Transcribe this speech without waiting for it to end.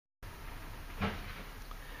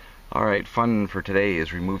Alright, fun for today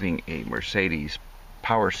is removing a Mercedes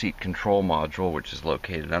power seat control module, which is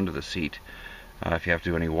located under the seat. If you have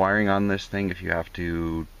to do any wiring on this thing, if you have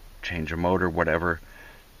to change a motor, whatever,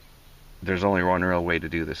 there's only one real way to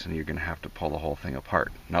do this, and you're going to have to pull the whole thing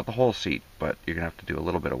apart. Not the whole seat, but you're going to have to do a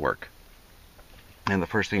little bit of work. And the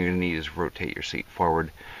first thing you're going to need is rotate your seat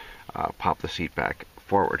forward, pop the seat back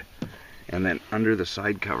forward. And then under the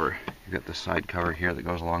side cover, you've got the side cover here that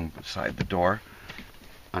goes along beside the door.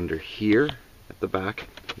 Under here at the back,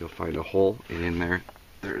 you'll find a hole, and in there,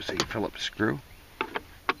 there's a Phillips screw.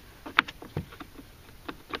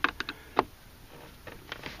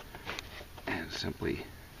 And simply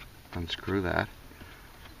unscrew that.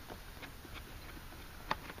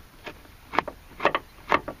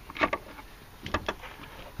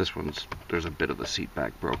 There's a bit of the seat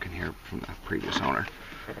back broken here from the previous owner.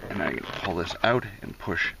 And now you're going to pull this out and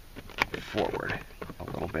push forward a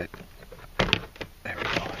little bit. There we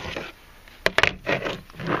go.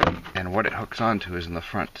 And what it hooks onto is in the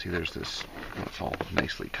front. See, there's this, well, it's all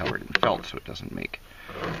nicely covered in felt so it doesn't make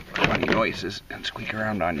funny noises and squeak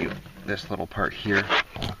around on you. This little part here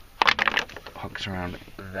hooks around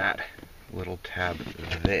that little tab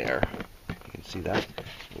there. You can see that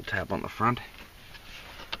little tab on the front.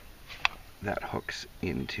 That hooks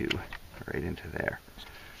right into there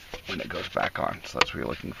when it goes back on. So that's what you're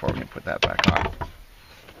looking for when you put that back on.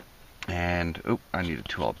 And, oh, I need a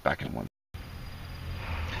tool. It's back in one.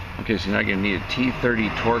 Okay, so now you're going to need a T30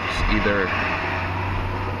 Torx, either,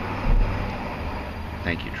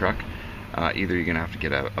 thank you truck, either you're going to have to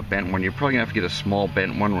get a bent one. You're probably going to have to get a small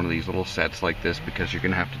bent one of these little sets like this, because you're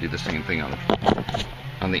going to have to do the same thing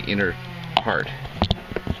on the inner part.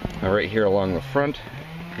 Now right here along the front,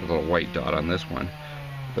 a little white dot on this one,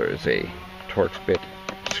 there is a Torx bit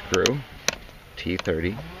screw,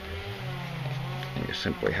 T30, and you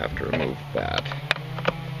simply have to remove that.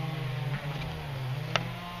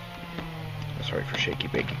 Sorry for shaky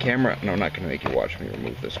bakey camera. No, I'm not going to make you watch me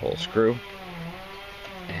remove this whole screw,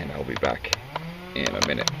 and I'll be back in a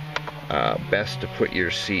minute. Best to put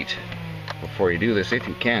your seat, before you do this, if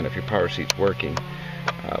you can, if your power seat's working,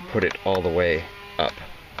 put it all the way up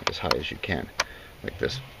as high as you can, like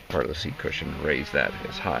this part of the seat cushion. Raise that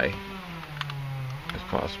as high as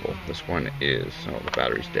possible. This one is, oh, the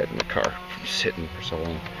battery's dead in the car from sitting for so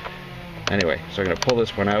long. Anyway, so I'm going to pull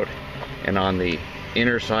this one out, and on the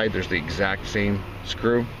inner side there's the exact same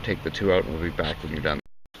screw. Take the two out and we'll be back when you're done.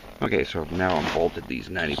 Okay, so now I'm bolted these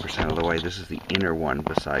 90% of the way. This is the inner one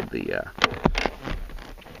beside the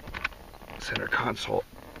center console.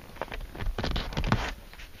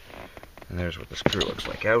 And there's what the screw looks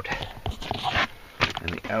like out.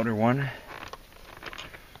 And the outer one.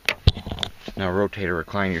 Now rotate or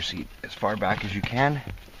recline your seat as far back as you can.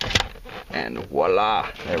 And voila,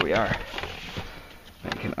 there we are. Now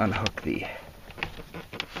you can unhook the,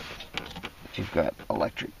 if you've got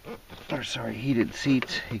heated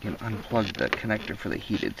seats, you can unplug the connector for the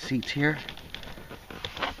heated seats here.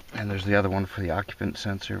 And there's the other one for the occupant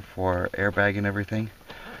sensor for airbag and everything.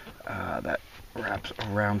 That wraps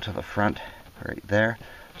around to the front right there.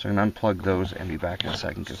 So I'm going to unplug those and be back in a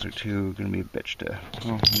second, because they're going to be a bitch to,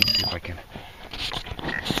 well, let me see if I can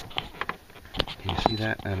you see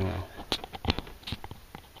that? I don't know.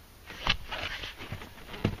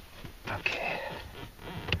 Okay.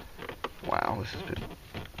 Wow, this has been,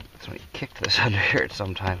 somebody kicked this under here at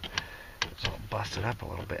some time. It's all busted up a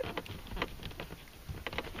little bit.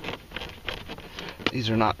 These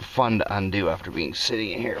are not fun to undo after being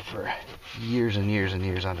sitting in here for years and years and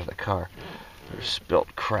years under the car. There's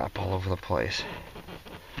spilt crap all over the place.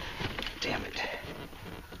 Damn it.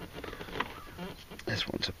 This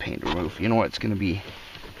one's a pain to remove. You know what it's going to be?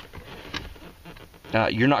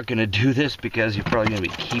 You're not going to do this because you're probably going to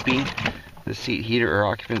be keeping the seat heater or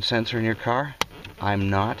occupant sensor in your car. I'm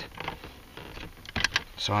not.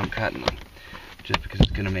 So I'm cutting them, just because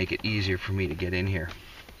it's going to make it easier for me to get in here.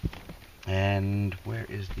 And where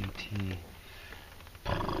is the T?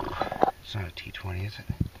 It's not a T20, is it?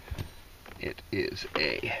 It is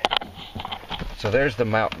a. So there's the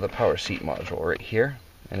power seat module right here,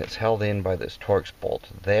 and it's held in by this Torx bolt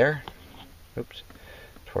there. Oops,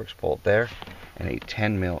 Torx bolt there, and a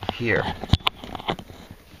 10 mil here.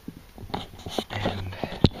 And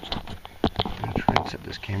I'm gonna try and set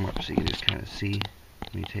this camera up so you can just kind of see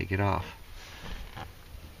when you take it off.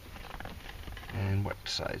 And what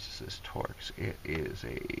size is this Torx? It is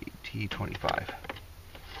a T25.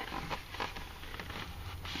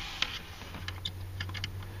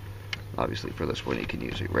 Obviously for this one you can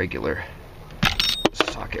use a regular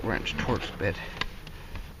socket wrench Torx bit,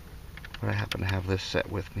 but I happen to have this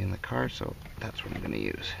set with me in the car, so that's what I'm going to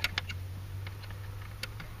use.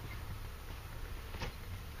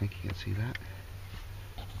 think you can see that.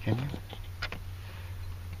 Can you?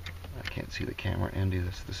 I can't see the camera and do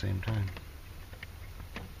this at the same time.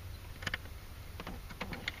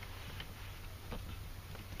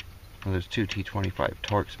 Well, there's two T25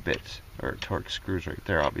 Torx bits, or Torx screws right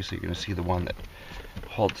there. Obviously you're going to see the one that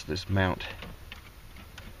holds this mount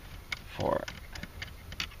for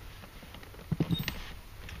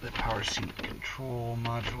the power seat control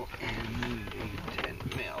module, and a 10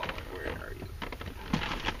 mil. Where are you?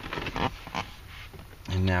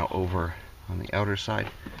 And now over on the outer side,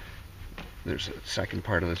 there's a second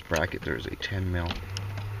part of this bracket. There's a 10 mil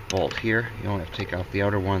bolt here. You only have to take off the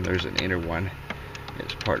outer one. There's an inner one.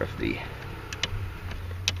 It's part of the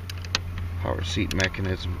power seat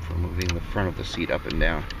mechanism for moving the front of the seat up and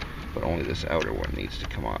down, but only this outer one needs to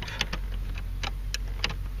come off.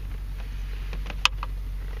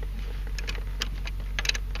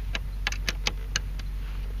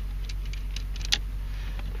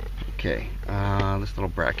 Okay, this little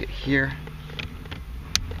bracket here,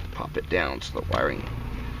 pop it down so the wiring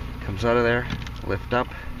comes out of there, lift up,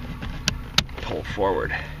 pull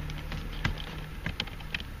forward.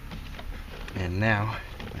 And now,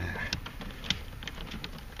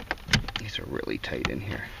 these are really tight in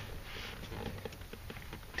here.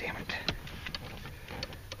 Damn it.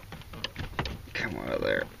 Come out of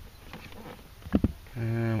there.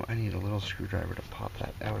 I need a little screwdriver to pop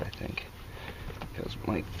that out, I think, because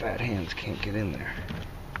my fat hands can't get in there.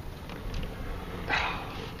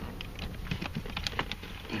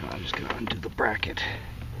 I'm just gonna undo the bracket.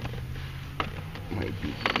 Might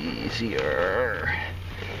be easier.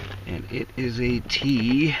 And it is a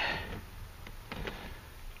T25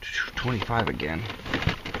 again.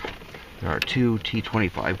 There are two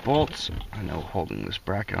T25 bolts. I know, holding this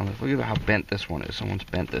bracket on this. Look at how bent this one is. Someone's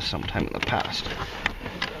bent this sometime in the past.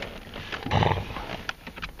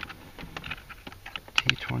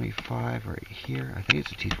 T25 right here. I think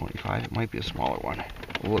it's a T25. It might be a smaller one.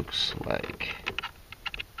 Looks like.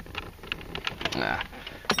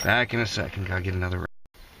 Back in a second. Gotta get another.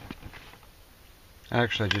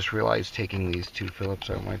 Actually, I just realized taking these two Phillips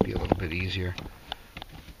out might be a little bit easier.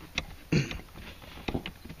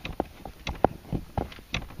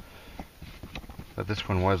 But this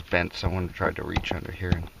one was bent, so I wanted to try to reach under here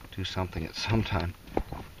and do something at some time.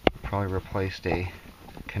 Probably replaced a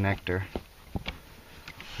connector.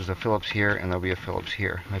 There's a Phillips here, and there'll be a Phillips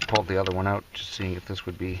here. I pulled the other one out, just seeing if this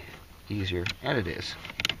would be easier, and it is.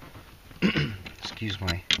 Excuse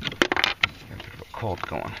my, got a bit of a cold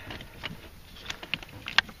going.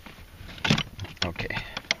 Okay.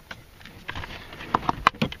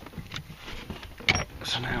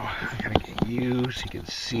 So now I gotta get you so you can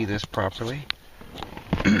see this properly.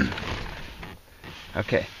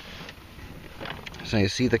 Okay. So you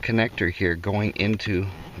see the connector here going into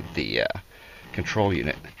the control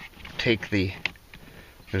unit.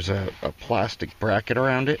 There's a plastic bracket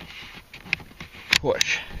around it.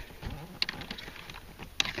 Push.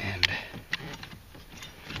 And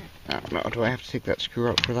I don't know, do I have to take that screw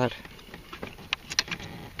out for that?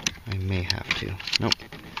 I may have to. Nope.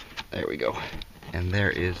 There we go. And there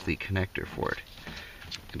is the connector for it.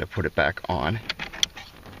 I'm going to put it back on.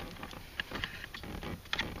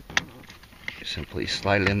 Simply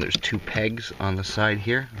slide it in. There's two pegs on the side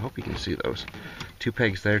here. I hope you can see those. Two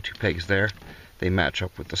pegs there, two pegs there. They match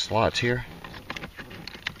up with the slots here.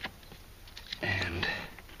 And,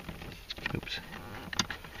 oops.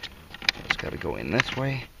 It's got to go in this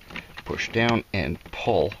way. Push down and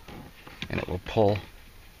pull. And it will pull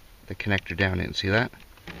the connector down in. See that?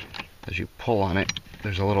 As you pull on it,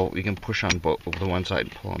 there's a little, you can push on both the one side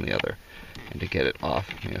and pull on the other. And to get it off,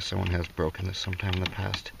 someone has broken this sometime in the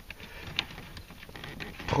past.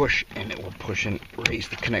 Push, and it will push and raise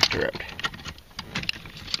the connector out.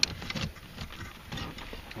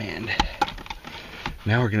 And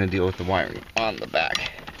now we're going to deal with the wiring on the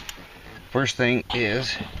back. First thing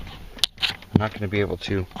is, I'm not going to be able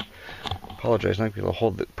to, apologize, not going to be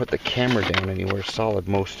able to put the camera down anywhere solid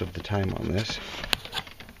most of the time on this.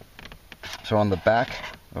 So on the back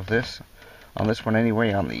of this, on this one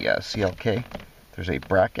anyway, on the CLK, there's a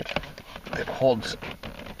bracket that holds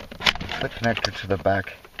the connector to the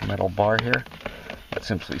back metal bar here. That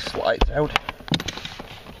simply slides out.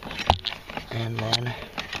 And then,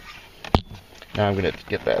 now I'm going to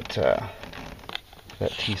get that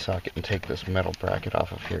T-socket and take this metal bracket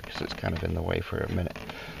off of here because it's kind of in the way for a minute.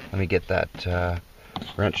 Let me get that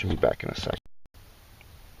wrench and be back in a second.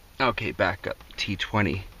 Okay, back up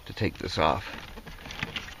T20 to take this off.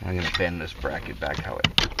 I'm going to bend this bracket back how it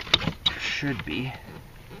should be.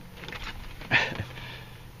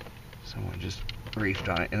 Someone just briefed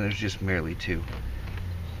on it, and there's just merely two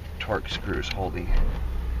Torx screws holding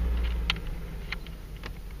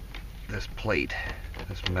this plate,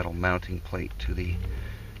 this metal mounting plate to the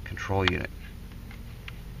control unit.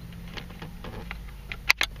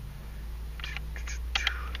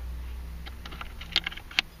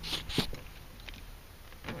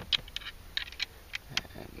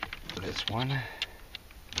 And this one.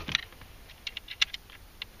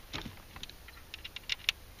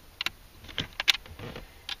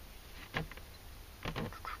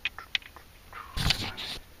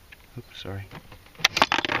 Oops, sorry.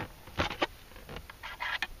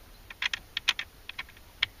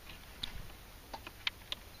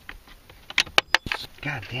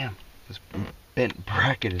 God damn, this bent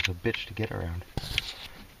bracket is a bitch to get around.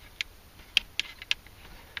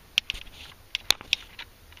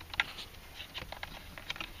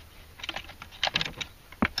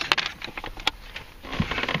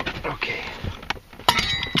 Okay,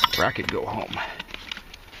 bracket go home.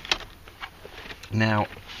 Now,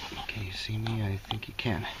 can you see me? I think you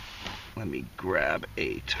can. Let me grab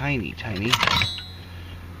a tiny, I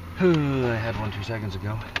had one 2 seconds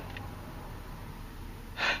ago.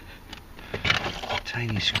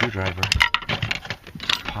 Tiny screwdriver.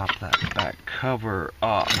 Pop that back cover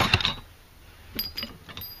off.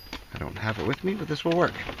 I don't have it with me, but this will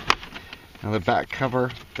work. Now the back cover,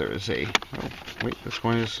 there is a, oh wait, this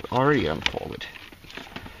one is already unfolded.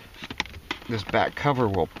 This back cover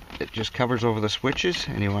it just covers over the switches,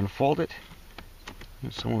 and you unfold it.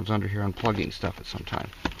 Someone's under here unplugging stuff at some time.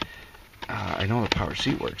 I know the power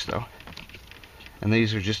seat works though. And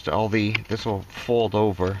these are just all this will fold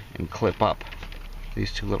over and clip up.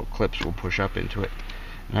 These two little clips will push up into it.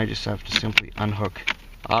 And I just have to simply unhook.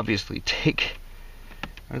 Obviously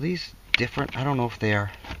are these different? I don't know if they are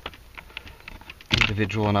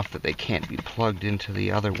individual enough that they can't be plugged into the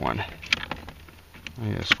other one.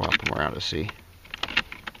 I'm going to swap them around to see.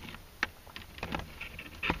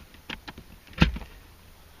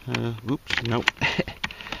 Oops, nope.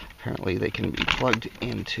 Apparently they can be plugged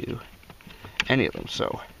into any of them,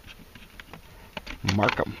 so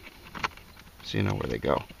mark them so you know where they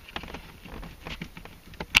go.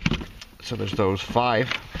 So there's those 5,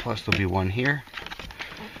 plus there'll be one here.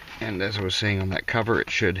 And as I was saying on that cover, it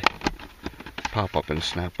should pop up and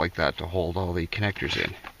snap like that to hold all the connectors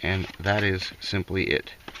in. And that is simply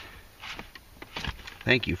it.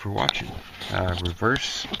 Thank you for watching.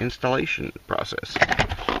 Reverse installation process.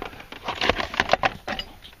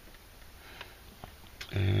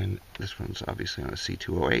 And this one's obviously on a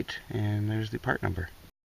C208, and there's the part number.